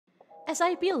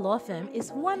SIP Law Firm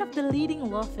is one of the leading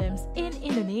law firms in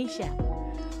Indonesia.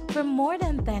 For more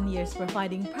than 10 years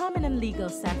providing prominent legal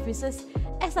services,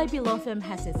 SIP Law Firm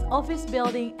has its office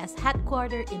building as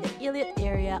headquarters in the elite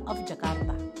area of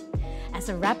Jakarta. As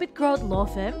a rapid growth law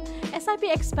firm, SIP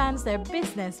expands their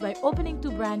business by opening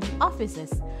 2 branch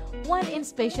offices, one in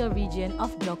special region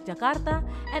of Yogyakarta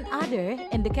and other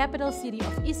in the capital city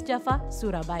of East Java,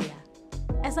 Surabaya.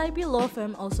 SIP Law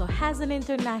Firm also has an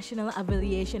international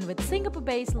affiliation with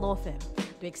Singapore-based law firm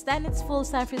to extend its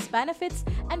full-service benefits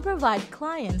and provide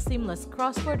clients seamless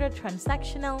cross-border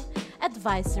transactional,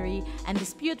 advisory, and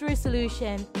dispute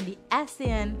resolution in the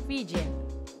ASEAN region.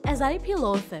 SIP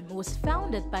Law Firm was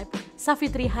founded by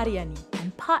Safitri Haryani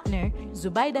and partner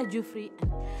Zubaida Jufri.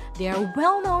 They are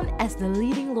well known as the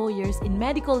leading lawyers in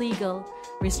medical legal,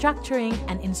 restructuring,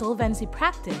 and insolvency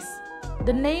practice.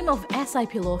 The name of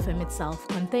SIP Law Firm itself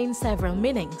contains several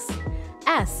meanings.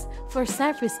 S for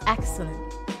service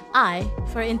excellence, I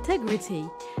for integrity,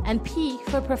 and P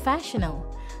for professional.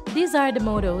 These are the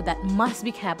motto that must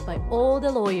be kept by all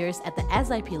the lawyers at the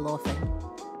SIP Law Firm.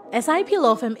 SIP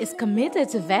Law Firm is committed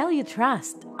to value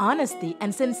trust, honesty,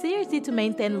 and sincerity to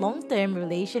maintain long-term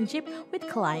relationship with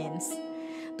clients.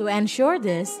 To ensure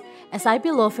this, SIP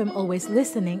Law Firm always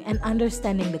listening and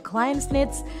understanding the client's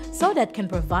needs so that can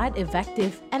provide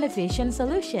effective and efficient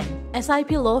solution.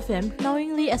 SIP Law Firm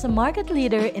knowingly as a market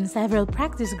leader in several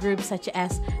practice groups such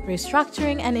as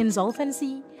restructuring and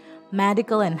insolvency,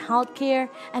 medical and healthcare,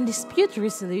 and dispute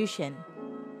resolution.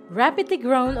 Rapidly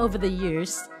grown over the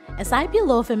years, SIP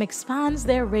Law Firm expands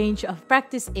their range of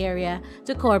practice area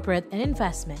to corporate and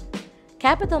investment,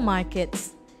 capital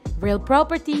markets, real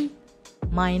property,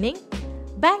 mining,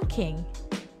 banking,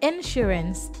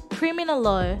 insurance, criminal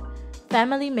law,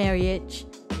 family marriage,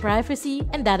 privacy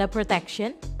and data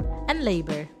protection, and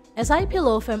labor. SIP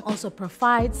Law Firm also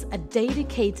provides a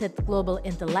dedicated global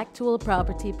intellectual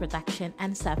property protection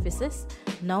and services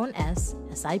known as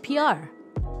SIPR.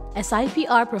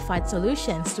 SIPR provides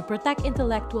solutions to protect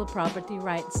intellectual property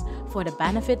rights for the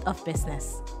benefit of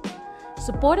business.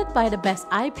 Supported by the best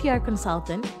IPR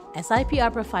consultant,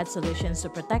 SIPR provides solutions to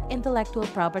protect intellectual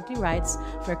property rights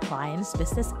for clients'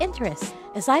 business interests.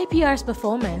 SIPR's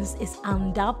performance is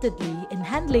undoubtedly in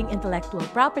handling intellectual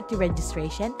property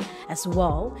registration as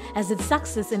well as its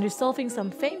success in resolving some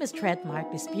famous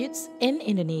trademark disputes in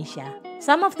Indonesia.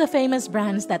 Some of the famous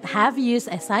brands that have used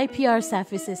SIPR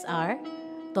services are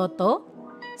Toto,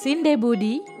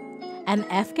 Sindebudi, and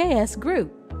FKS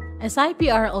Group.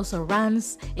 SIPR also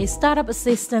runs a startup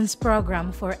assistance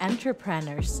program for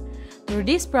entrepreneurs. Through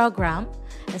this program,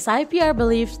 SIPR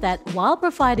believes that while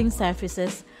providing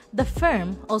services, the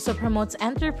firm also promotes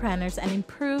entrepreneurs and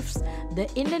improves the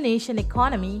Indonesian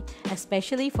economy,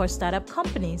 especially for startup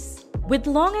companies. With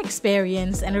long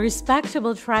experience and a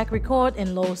respectable track record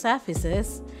in law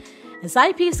services,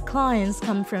 SIP's clients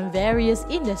come from various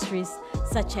industries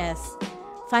such as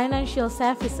financial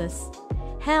services,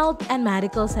 health and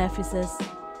medical services,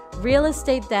 real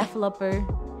estate developer,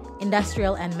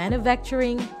 industrial and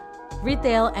manufacturing,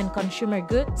 retail and consumer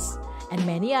goods, and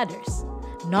many others.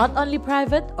 Not only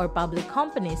private or public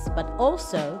companies, but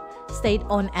also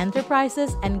state-owned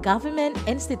enterprises and government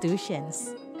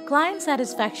institutions. Client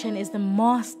satisfaction is the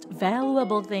most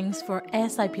valuable thing for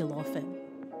SIP Law Firm.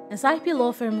 SIP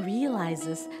Law Firm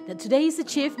realizes that today's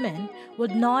achievement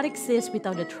would not exist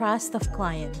without the trust of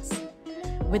clients.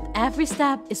 With every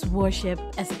step is worship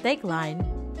as a tagline,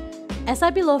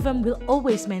 SIP Law Firm will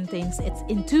always maintain its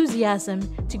enthusiasm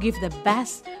to give the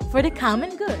best for the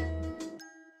common good.